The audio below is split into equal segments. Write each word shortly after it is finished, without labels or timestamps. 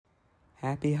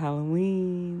Happy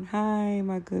Halloween. Hi,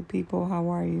 my good people. How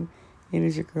are you? It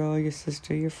is your girl, your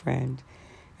sister, your friend.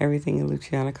 Everything in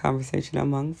Luciana Conversation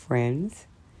Among Friends.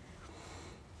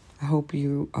 I hope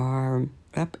you are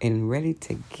up and ready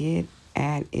to get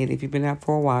at it. If you've been out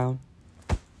for a while,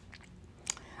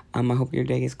 I hope your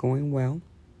day is going well.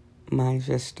 Mine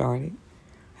just started.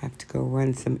 I have to go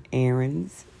run some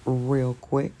errands real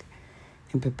quick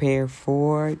and prepare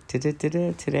for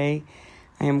today.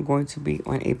 I am going to be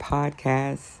on a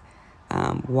podcast,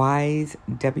 Wise,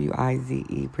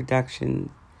 W-I-Z-E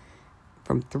production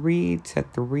from 3 to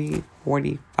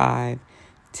 3:45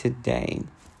 today.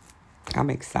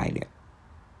 I'm excited.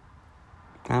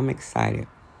 I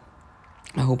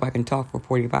hope I can talk for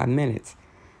 45 minutes.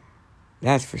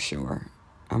 That's for sure.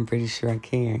 I'm pretty sure I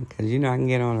can, because I can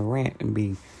get on a rant and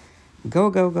be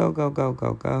go.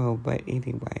 But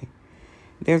anyway,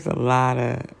 there's a lot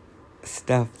of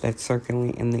stuff that's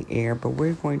circling in the air, but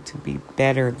we're going to be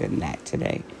better than that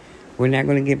today. We're not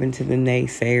going to give into the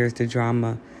naysayers, the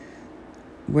drama.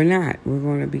 We're not. We're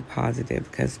going to be positive,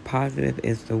 because positive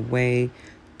is the way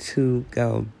to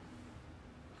go.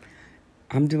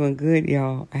 I'm doing good,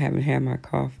 y'all. I haven't had my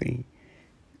coffee.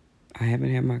 I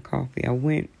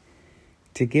went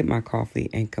to get my coffee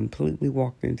and completely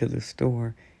walked into the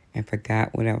store and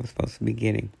forgot what I was supposed to be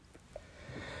getting.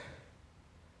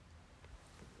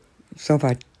 So if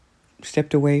I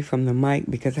stepped away from the mic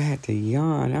because I had to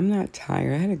yawn, I'm not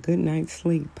tired. I had a good night's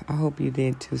sleep. I hope you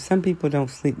did too. Some people don't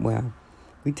sleep well.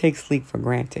 We take sleep for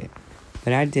granted.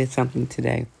 But I did something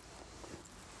today,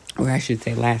 or I should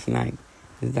say last night,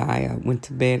 is I went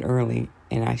to bed early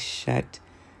and I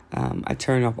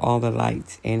turned off all the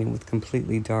lights and it was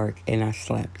completely dark and I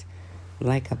slept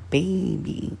like a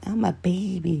baby. I'm a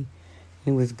baby.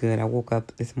 It was good. I woke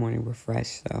up this morning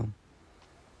refreshed. So,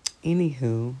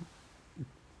 anywho,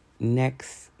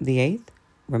 next, the 8th,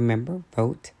 remember,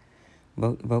 vote.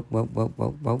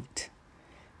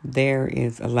 There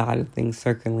is a lot of things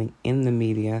circling in the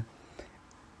media.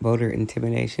 Voter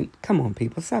intimidation. Come on,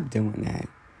 people, stop doing that.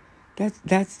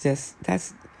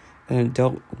 That's an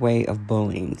adult way of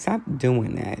bullying. Stop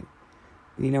doing that.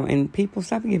 And people,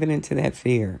 stop giving into that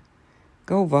fear.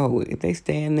 Go vote. If they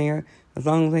stand there, as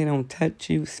long as they don't touch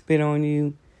you, spit on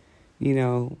you,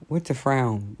 what's a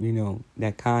frown?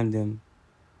 That condemnation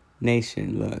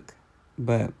look.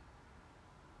 But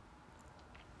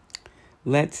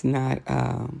let's not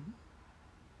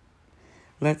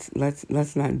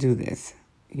let's not do this.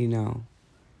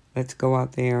 Let's go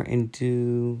out there and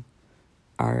do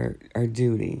our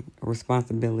duty,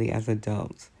 responsibility as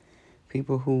adults.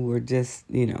 People who are just,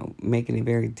 making it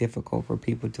very difficult for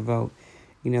people to vote.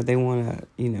 They want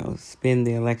to, spin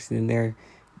the election in their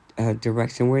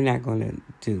direction. We're not going to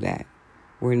do that.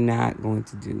 We're not going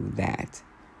to do that.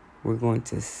 We're going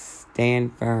to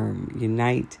stand firm,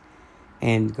 unite,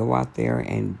 and go out there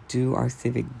and do our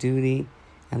civic duty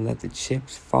and let the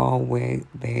chips fall where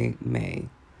they may.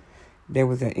 There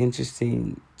was an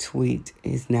interesting tweet.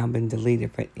 It's now been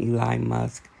deleted for Elon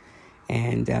Musk.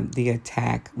 And the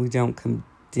attack, we don't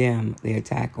condemn the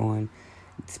attack on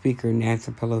Speaker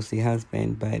Nancy Pelosi's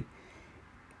husband, but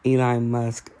Elon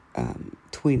Musk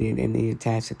tweeted, and he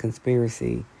attached a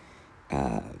conspiracy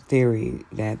theory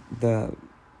that the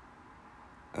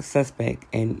suspect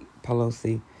and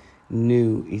Pelosi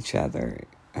knew each other,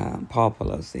 Paul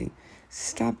Pelosi.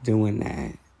 Stop doing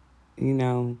that.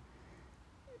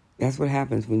 That's what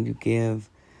happens when you give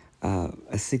a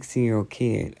 16-year-old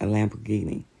kid a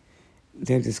Lamborghini.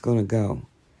 They're just going to go,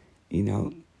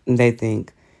 and they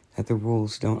think that the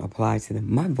rules don't apply to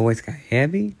them. My voice got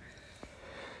heavy.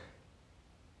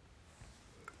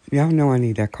 Y'all know I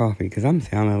need that coffee because I'm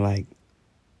sounding like,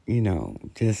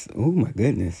 oh my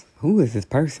goodness, who is this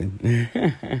person?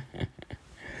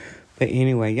 But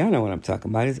anyway, y'all know what I'm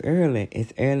talking about. It's early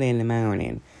in the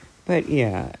morning. But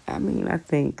yeah, I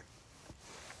think,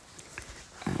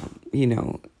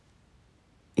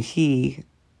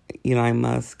 Elon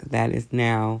Musk, that is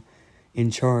now in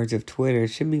charge of Twitter,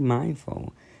 should be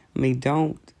mindful.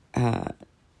 Don't,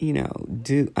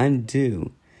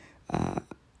 undo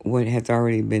what has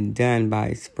already been done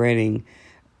by spreading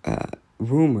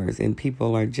rumors, and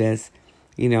people are just,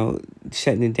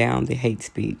 shutting it down, the hate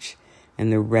speech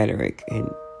and the rhetoric.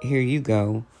 And here you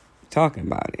go, talking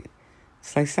about it.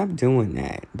 It's like, stop doing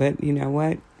that. But you know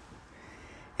what?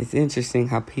 It's interesting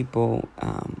how people,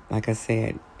 like I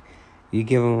said, you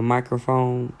give them a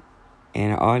microphone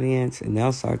and an audience, and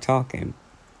they'll start talking.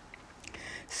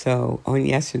 So on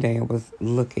yesterday, I was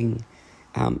looking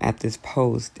at this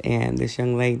post, and this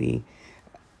young lady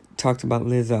talked about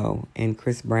Lizzo and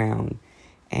Chris Brown,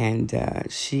 and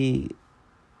she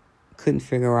couldn't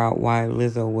figure out why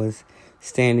Lizzo was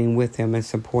standing with him and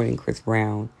supporting Chris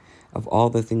Brown of all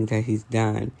the things that he's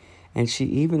done. And she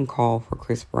even called for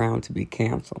Chris Brown to be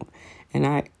canceled. And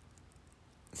I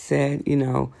said, I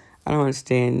don't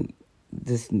understand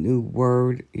this new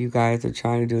word you guys are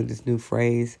trying to do, this new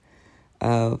phrase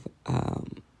of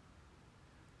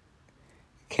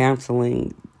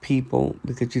canceling people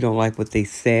because you don't like what they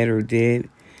said or did.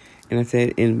 And I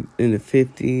said in the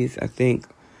 50s, I think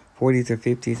 40s or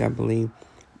 50s, I believe,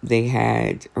 they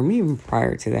had, or even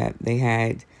prior to that, they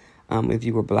had, if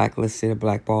you were blacklisted or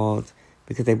blackballed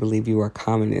because they believed you were a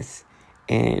communist.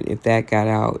 And if that got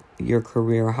out, your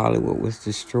career in Hollywood was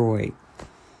destroyed.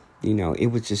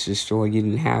 It was just destroyed. You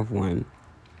didn't have one.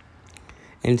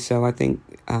 And so I think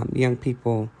young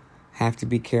people have to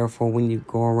be careful when you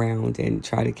go around and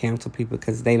try to cancel people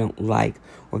because they don't like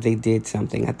or they did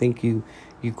something. I think you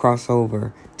cross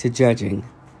over to judging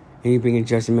and you bring in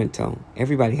judgmental.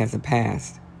 Everybody has a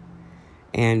past.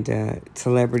 And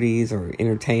celebrities or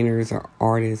entertainers or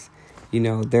artists,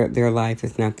 their life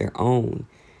is not their own.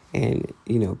 And,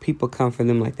 people come for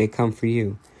them like they come for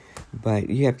you. But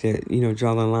you have to,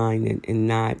 draw the line and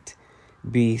not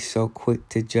be so quick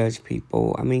to judge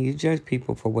people. I mean, you judge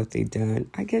people for what they've done.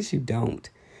 I guess you don't.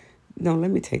 No,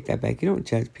 let me take that back. You don't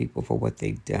judge people for what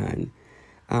they've done.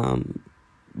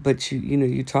 But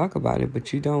you talk about it,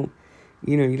 but you don't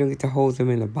get to hold them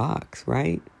in a box,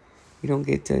 right? You don't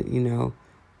get to,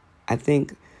 I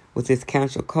think with this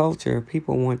cancel culture,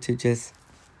 people want to just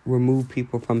remove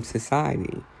people from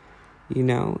society.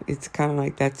 It's kind of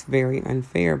like that's very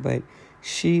unfair, but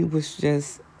she was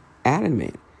just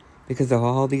adamant because of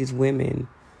all these women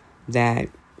that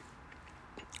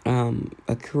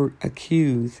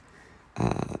accuse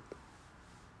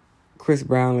Chris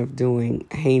Brown of doing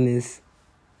heinous,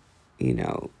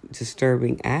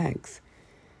 disturbing acts.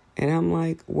 And I'm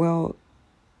like, well,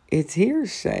 it's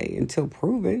hearsay until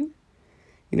proven.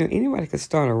 Anybody could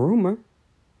start a rumor.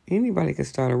 Anybody could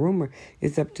start a rumor.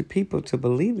 It's up to people to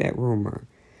believe that rumor.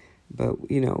 But,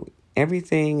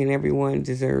 everything and everyone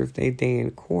deserves their day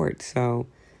in court. So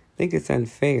I think it's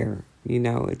unfair.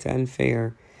 It's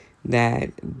unfair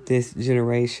that this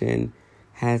generation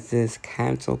has this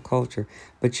cancel culture.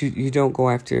 But you don't go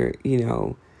after,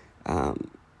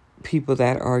 people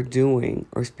that are doing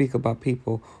or speak about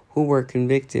people who were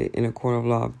convicted in a court of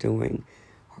law of doing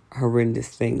horrendous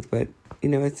things. But,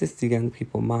 it's just the young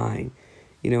people mind.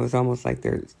 It's almost like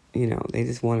they're, they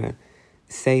just want to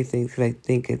say things because they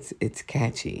think it's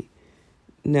catchy.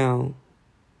 No,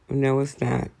 it's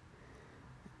not.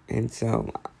 And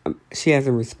so she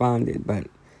hasn't responded, but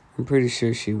I'm pretty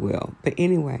sure she will. But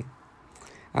anyway,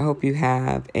 I hope you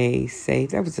have a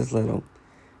safe, that was just a little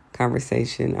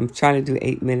conversation. I'm trying to do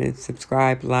 8 minutes.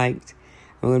 Subscribe, liked.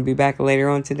 I'm going to be back later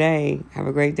on today. Have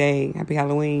a great day. Happy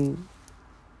Halloween.